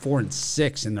leaders,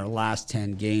 4-6 in their last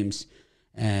 10 games,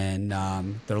 and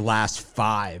their last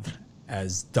 5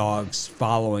 as dogs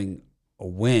following a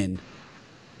win.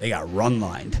 They got run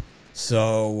lined,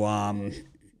 so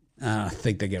I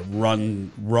think they get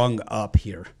rung up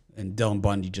here, and Dylan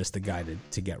Bundy just the guy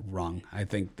to get rung. I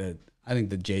think the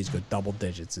Jays go double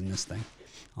digits in this thing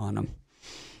on them.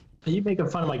 Are you making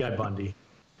fun of my guy Bundy?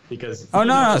 Because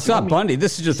no, it's not Bundy.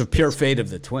 This is just a pure fate of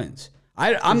the Twins.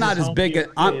 I'm not as big.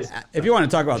 If you want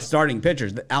to talk about starting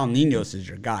pitchers, Al Ninos is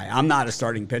your guy. I'm not a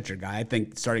starting pitcher guy. I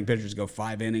think starting pitchers go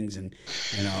 5 innings, and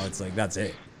it's like that's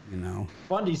it.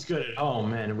 Bundy's good at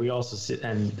home, and we also sit,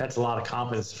 and that's a lot of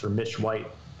confidence for Mitch White.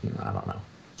 I don't know.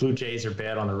 Blue Jays are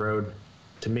bad on the road,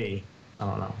 to me. I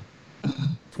don't know.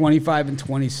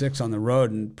 25-26 on the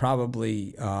road, and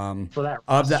probably of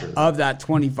that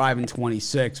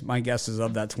 25-26, my guess is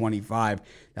of that 25,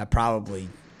 that probably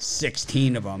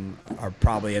 16 of them are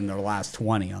probably in their last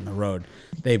 20 on the road.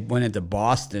 They went into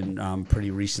Boston pretty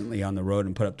recently on the road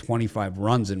and put up 25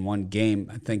 runs in one game.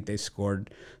 I think they scored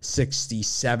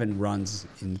 67 runs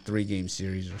in the 3-game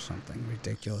series or something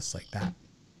ridiculous like that.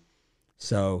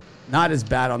 So not as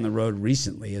bad on the road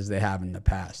recently as they have in the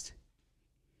past.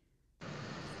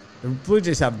 The Blue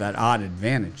Jays have that odd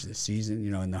advantage this season,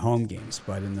 in the home games,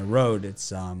 but in the road, it's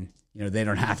they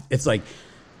don't have. It's like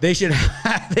they should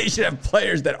have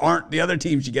players that aren't. The other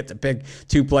team should get to pick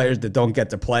 2 players that don't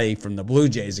get to play from the Blue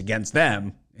Jays against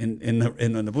them in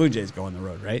the Blue Jays go on the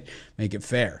road, right? Make it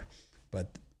fair,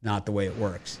 but not the way it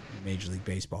works in Major League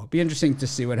Baseball. It'd be interesting to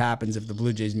see what happens if the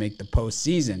Blue Jays make the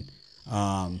postseason.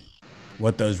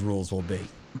 What those rules will be.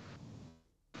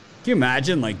 Can you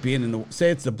imagine being in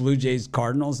say it's the Blue Jays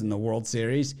Cardinals in the World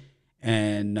Series,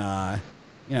 and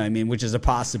which is a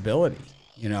possibility,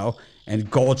 and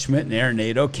Goldschmidt and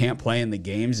Arenado can't play in the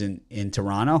games in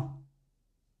Toronto.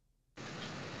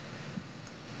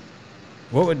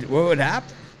 What would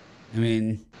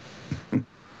happen?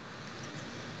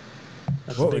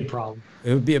 That's a big problem.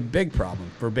 It would be a big problem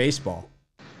for baseball.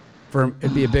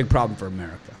 It'd be a big problem for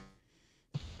America.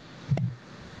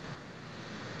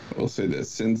 We'll say this: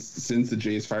 since the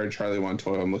Jays fired Charlie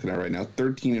Montoyo, I'm looking at right now,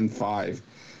 13-5, and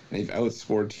they've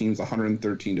outscored teams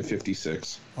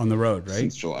 113-56 on the road, right?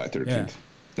 Since July 13th. Yeah.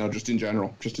 No, just in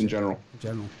general.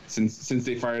 Since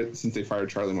they fired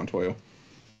Charlie Montoyo.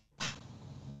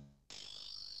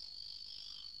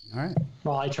 All right.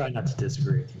 Well, I try not to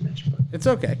disagree with you, Mitch, but it's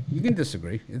okay. You can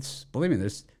disagree. Believe me,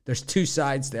 there's 2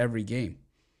 sides to every game,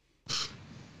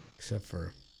 except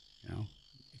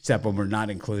when we're not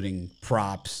including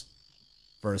props,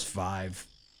 first 5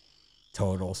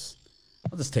 totals.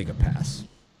 I'll just take a pass.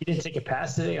 You didn't take a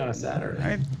pass today on a Saturday?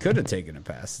 I could have taken a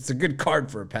pass. It's a good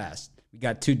card for a pass. We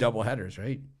got 2 double headers,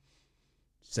 right?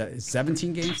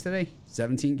 17 games today?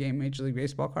 17-game Major League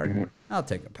Baseball card? Mm-hmm. I'll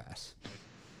take a pass.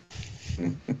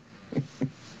 I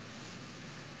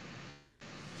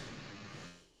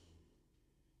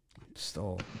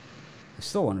still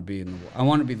want to be I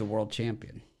want to be the world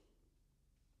champion.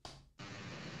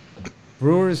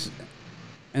 Brewers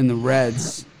and the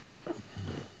Reds,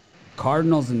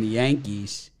 Cardinals and the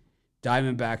Yankees,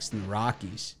 Diamondbacks and the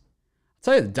Rockies. I'll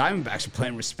tell you, the Diamondbacks are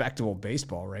playing respectable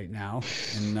baseball right now,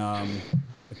 and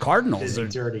the Cardinals are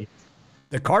dirty.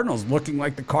 The Cardinals looking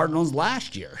like the Cardinals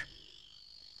last year,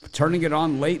 turning it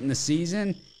on late in the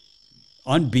season,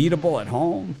 unbeatable at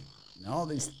home. All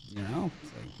these, it's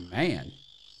like, man,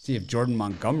 see if Jordan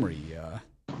Montgomery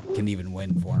can even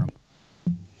win for him.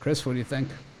 Chris, what do you think?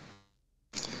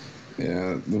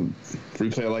 Yeah, the free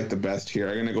play I like the best here.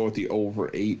 I'm going to go with the over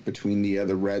 8 between the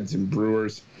Reds and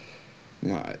Brewers.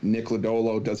 Nick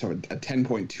Lodolo does have a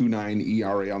 10.29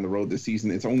 ERA on the road this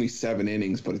season. It's only 7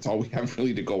 innings, but it's all we have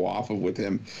really to go off of with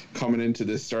him coming into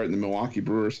this start in the Milwaukee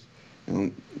Brewers.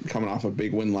 Coming off a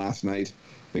big win last night.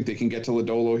 I think they can get to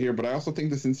Lodolo here, but I also think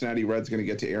the Cincinnati Reds are going to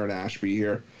get to Aaron Ashby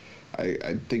here.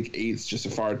 I think 8's just a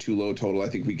far too low total. I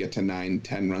think we get to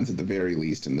 9-10 runs at the very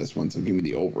least in this one, so give me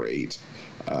the over 8,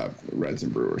 Reds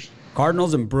and Brewers.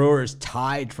 Cardinals and Brewers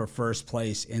tied for first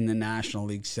place in the National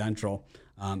League Central.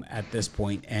 at this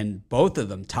point, and both of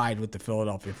them tied with the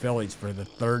Philadelphia Phillies for the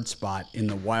third spot in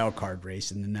the wild card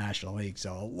race in the National League.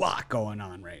 So a lot going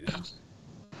on right now.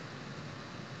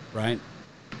 Right?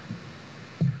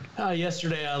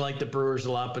 Yesterday I liked the Brewers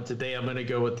a lot, but today I'm going to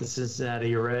go with the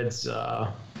Cincinnati Reds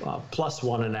plus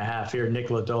 1.5 here. Nick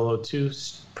Lodolo, 2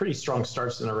 pretty strong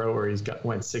starts in a row where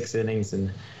went 6 innings,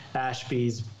 and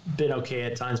Ashby's been okay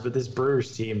at times, but this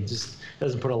Brewers team just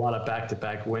doesn't put a lot of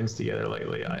back-to-back wins together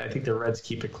lately. I think the Reds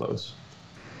keep it close.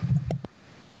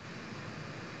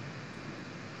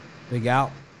 Big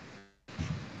out.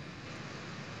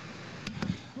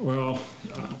 Well,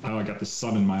 I got the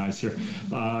sun in my eyes here.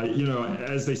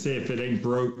 As they say, if it ain't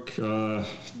broke,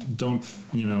 don't,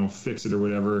 fix it or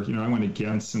whatever. I went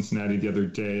against Cincinnati the other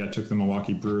day. I took the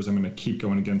Milwaukee Brewers. I'm going to keep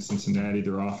going against Cincinnati.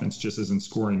 Their offense just isn't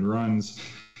scoring runs.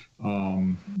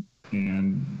 I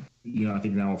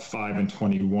think now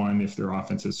 5-21 if their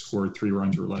offense has scored 3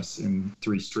 runs or less in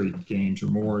 3 straight games or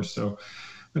more. So I'm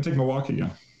going to take Milwaukee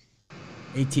again.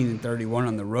 18-31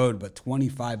 on the road, but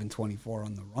 25-24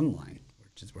 on the run line,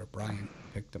 which is where Brian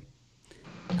picked them.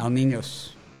 El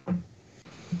Niños.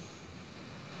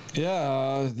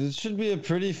 Yeah, this should be a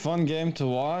pretty fun game to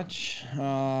watch.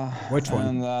 Which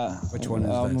one? Which one is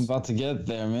I'm this? about to get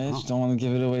there, Mitch. Don't want to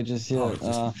give it away just yet.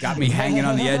 Got me hanging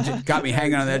on the edge. Got me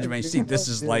hanging on the edge of my seat. This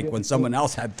is like when someone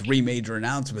else had 3 major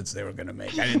announcements they were going to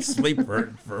make. I didn't sleep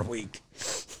for a week.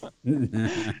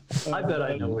 I bet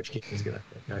I know which game he's going to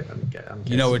pick.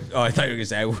 You know what? Oh, I thought you were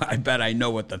going to say, I bet I know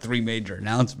what the 3 major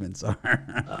announcements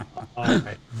are. All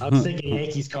right. I was thinking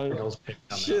Yankees Cardinals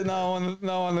picked. Shit, no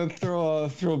one to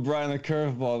throw Brian a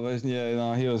curveball, but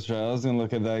yeah, he was right. I was gonna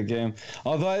look at that game.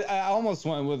 Although I almost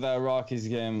went with that Rockies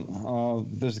game.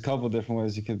 There's a couple different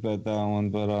ways you could bet that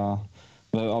one, but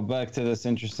I'll back to this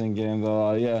interesting game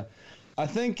though. Yeah, I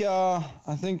think you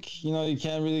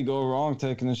can't really go wrong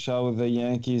taking a shot with the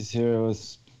Yankees here. It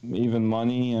was even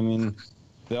money. I mean,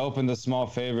 they opened the small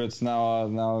favorites.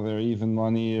 Now they're even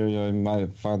money, or you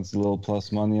might find a little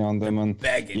plus money on them. And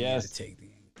begging you to take the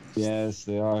Yankees. Yes,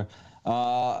 they are.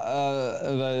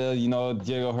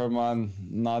 Diego Herman,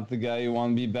 not the guy you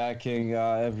want to be backing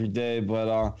every day,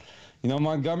 but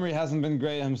Montgomery hasn't been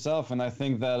great himself, and I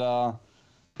think that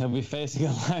he'll be facing a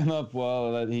lineup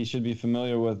that he should be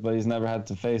familiar with, but he's never had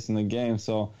to face in the game.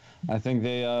 So I think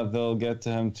they'll get to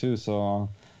him too. So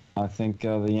I think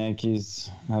the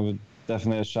Yankees have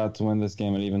definitely a shot to win this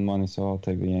game at even money. So I'll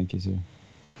take the Yankees here.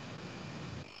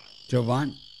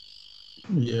 Jovan?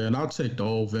 Yeah, and I'll take the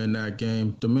over in that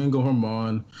game. Domingo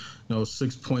Germán,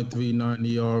 6.39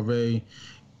 ERA.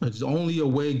 It's only a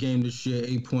away game this year,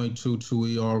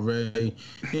 8.22 ERA.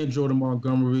 And Jordan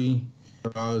Montgomery,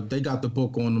 they got the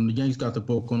book on them. The Yankees got the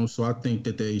book on them, so I think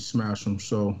that they smash them.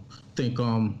 So I think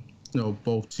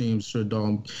both teams should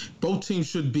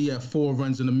be at 4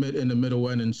 runs in the middle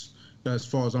innings, as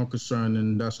far as I'm concerned,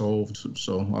 and that's a over.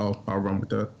 So I'll run with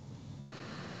that.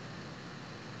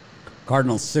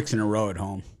 Cardinals 6 in a row at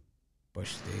home.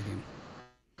 Busch Stadium.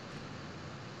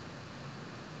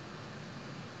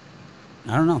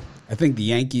 I don't know. I think the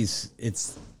Yankees,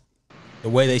 it's the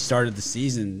way they started the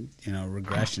season,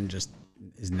 regression just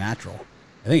is natural.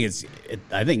 I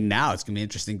think now it's going to be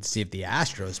interesting to see if the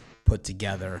Astros put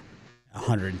together a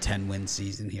 110-win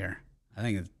season here. I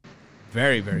think it's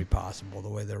very, very possible the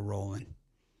way they're rolling.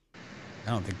 I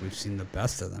don't think we've seen the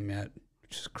best of them yet,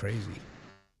 which is crazy.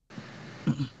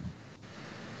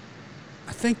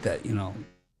 I think that,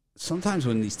 sometimes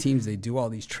when these teams, they do all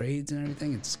these trades and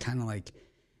everything, it's kind of like,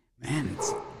 man,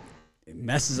 it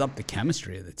messes up the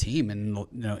chemistry of the team and,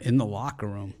 in the locker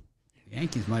room. The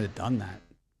Yankees might have done that.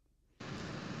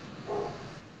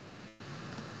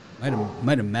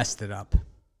 Might have messed it up.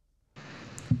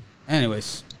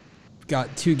 Anyways,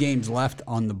 got 2 games left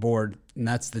on the board, and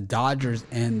that's the Dodgers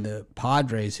and the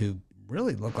Padres, who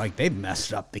really look like they've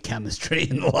messed up the chemistry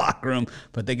in the locker room,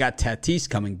 but they got Tatis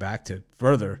coming back to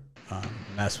further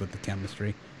mess with the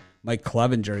chemistry. Mike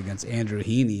Clevinger against Andrew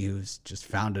Heaney, who's just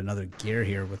found another gear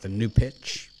here with a new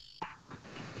pitch.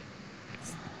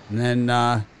 And then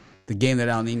the game that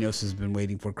El Niños has been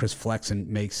waiting for, Chris Flexen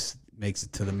makes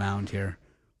it to the mound here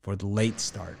for the late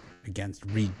start against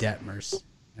Reed Detmers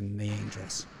and the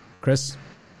Angels. Chris?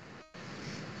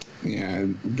 Yeah,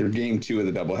 for game 2 of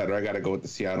the doubleheader, I got to go with the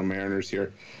Seattle Mariners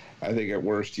here. I think at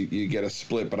worst you get a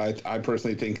split, but I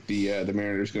personally think the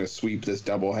Mariners going to sweep this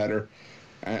doubleheader.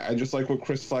 I just like what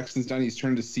Chris Flexen's done. He's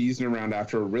turned the season around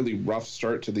after a really rough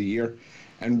start to the year.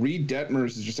 And Reed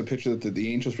Detmers is just a pitcher that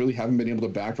the Angels really haven't been able to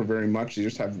back for very much. They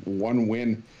just have 1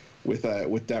 win with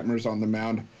Detmers on the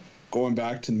mound going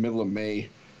back to the middle of May.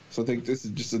 So I think this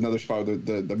is just another spot where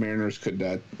the Mariners could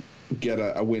get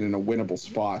a win in a winnable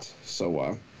spot.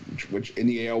 So, which in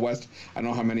the AL West, I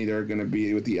don't know how many there are going to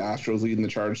be with the Astros leading the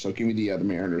charge. So give me the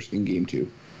Mariners in Game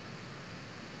 2.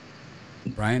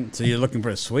 Brian, so you're looking for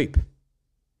a sweep?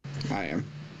 I am.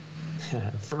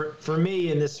 For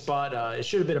me in this spot, it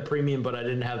should have been a premium, but I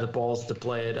didn't have the balls to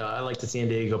play it. I like the San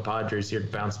Diego Padres here to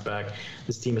bounce back.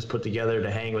 This team is put together to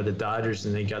hang with the Dodgers,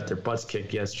 and they got their butts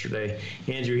kicked yesterday.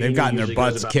 Andrew, they've gotten their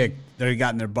butts kicked. They've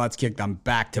gotten their butts kicked on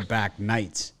back-to-back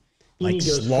nights, like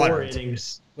slaughtered. 4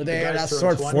 innings. Well, they had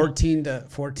sort 14 to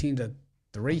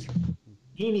 3.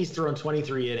 Heaney's thrown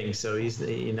 23 innings, so he's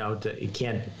he's not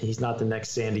the next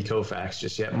Sandy Koufax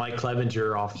just yet. Mike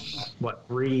Clevenger off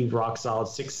 3 rock solid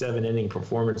 6-7 inning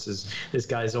performances. This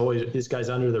guy's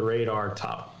under the radar,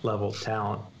 top level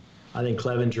talent. I think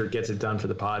Clevenger gets it done for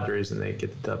the Padres and they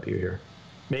get the W here.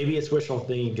 Maybe it's wishful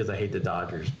thinking because I hate the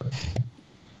Dodgers. But.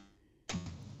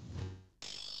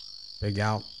 Big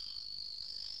out.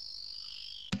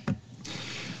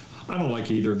 I don't like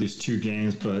either of these two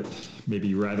games, but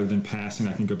maybe rather than passing,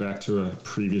 I can go back to a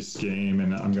previous game,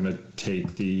 and I'm going to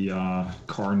take the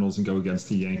Cardinals and go against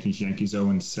the Yankees. Yankees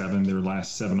 0-7, their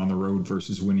last 7 on the road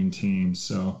versus winning teams.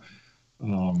 So,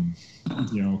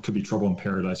 could be trouble in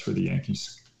paradise for the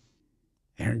Yankees.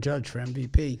 Aaron Judge for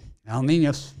MVP. Al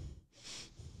Niños.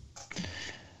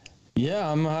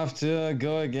 Yeah, I'm going to have to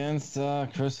go against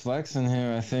Chris Flexen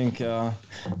here. I think there's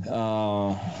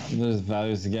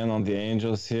values again on the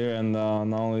Angels here, and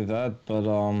not only that, but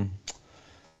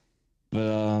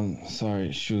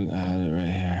sorry, shoot, I had it right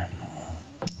here.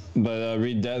 But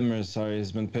Reed Detmer,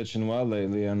 he's been pitching well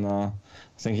lately, and I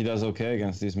think he does okay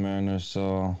against these Mariners,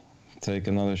 so take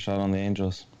another shot on the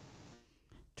Angels.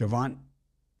 Javon?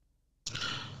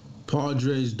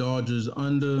 Padres, Dodgers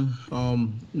under,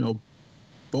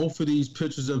 both of these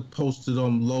pitchers have posted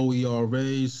low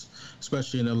ERAs,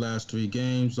 especially in the last 3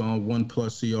 games, on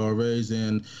 1+ ERAs.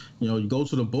 And, you go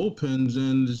to the bullpens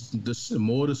and it's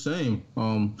more the same.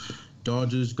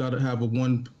 Dodgers got to have a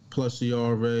 1+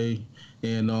 ERA.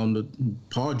 And the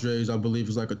Padres, I believe,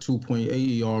 is like a 2.8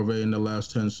 ERA in the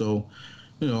last 10. So,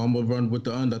 I'm going to run with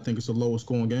the under. I think it's the lowest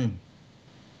scoring game.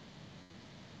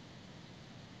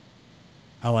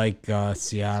 I like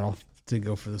Seattle to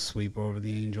go for the sweep over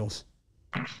the Angels.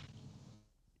 It's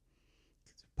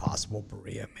possible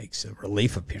Berea makes a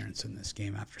relief appearance in this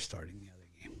game after starting the other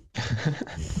game.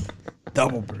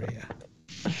 Double Berea.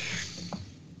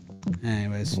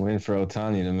 Anyways. I'm waiting for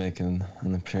Ohtani to make an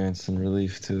appearance in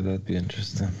relief, too. That'd be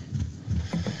interesting.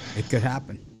 It could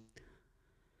happen.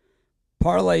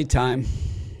 Parlay time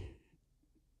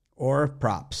or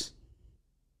props.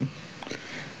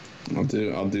 I'll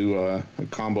do a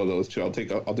combo of those two. I'll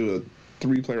do a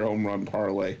 3-player home run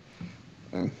parlay.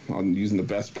 I'm using the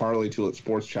best parlay tool at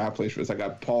Sports Chat Place for this. I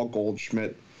got Paul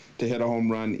Goldschmidt to hit a home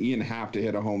run, Ian Happ to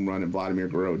hit a home run, and Vladimir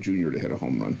Guerrero Jr. to hit a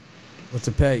home run. What's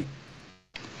it pay?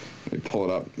 Let me pull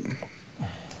it up.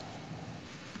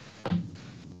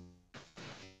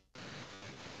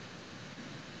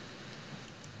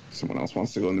 Someone else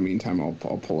wants to go in the meantime. I'll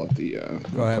pull up the.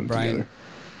 Go ahead, Brian. Together.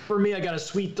 For me, I got a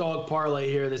sweet dog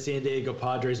parlay here. The San Diego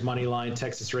Padres money line,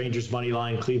 Texas Rangers money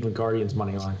line, Cleveland Guardians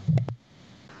money line.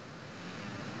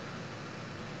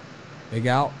 Big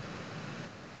out.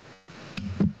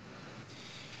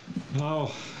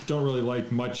 Oh, don't really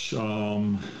like much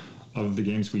of the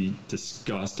games we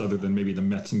discussed other than maybe the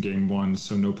Mets in Game 1,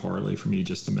 so no parlay for me,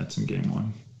 just the Mets in Game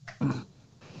 1.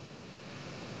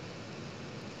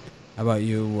 How about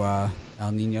you,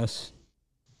 Al Niños?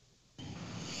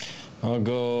 I'll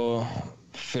go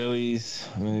Phillies,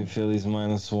 maybe Phillies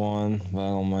 -1, but I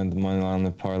don't mind the money line on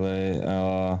the parlay.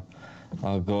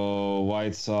 I'll go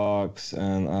White Sox,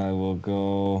 and I will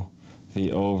go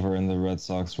the over in the Red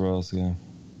Sox-Royals game.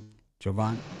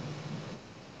 Jovan?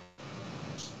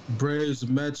 Braves,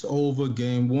 Mets over,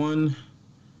 Game 1.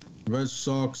 Red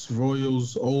Sox,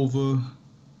 Royals over.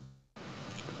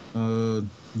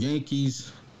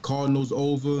 Yankees, Cardinals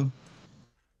over.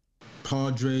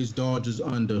 Padres, Dodgers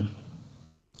under.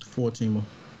 4-teamer.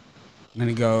 I'm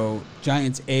going to go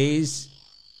Giants, A's.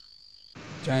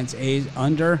 Giants, A's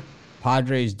under.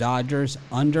 Padres, Dodgers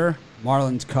under.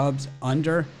 Marlins, Cubs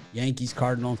under. Yankees,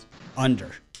 Cardinals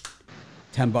under.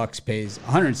 $10 pays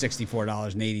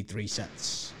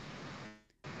 $164.83.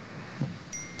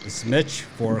 This is Mitch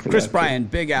for Chris Bryan,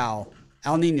 Big Al,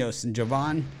 Al Niños, and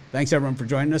Jovan. Thanks, everyone, for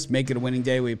joining us. Make it a winning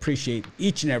day. We appreciate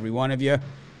each and every one of you.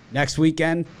 Next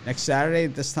weekend, next Saturday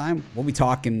at this time, we'll be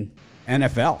talking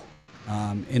NFL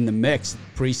in the mix.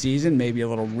 Preseason, maybe a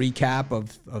little recap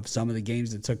of some of the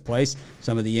games that took place,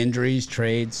 some of the injuries,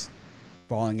 trades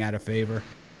falling out of favor.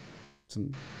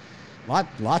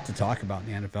 Lot to talk about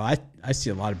in the NFL. I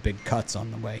see a lot of big cuts on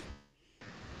the way.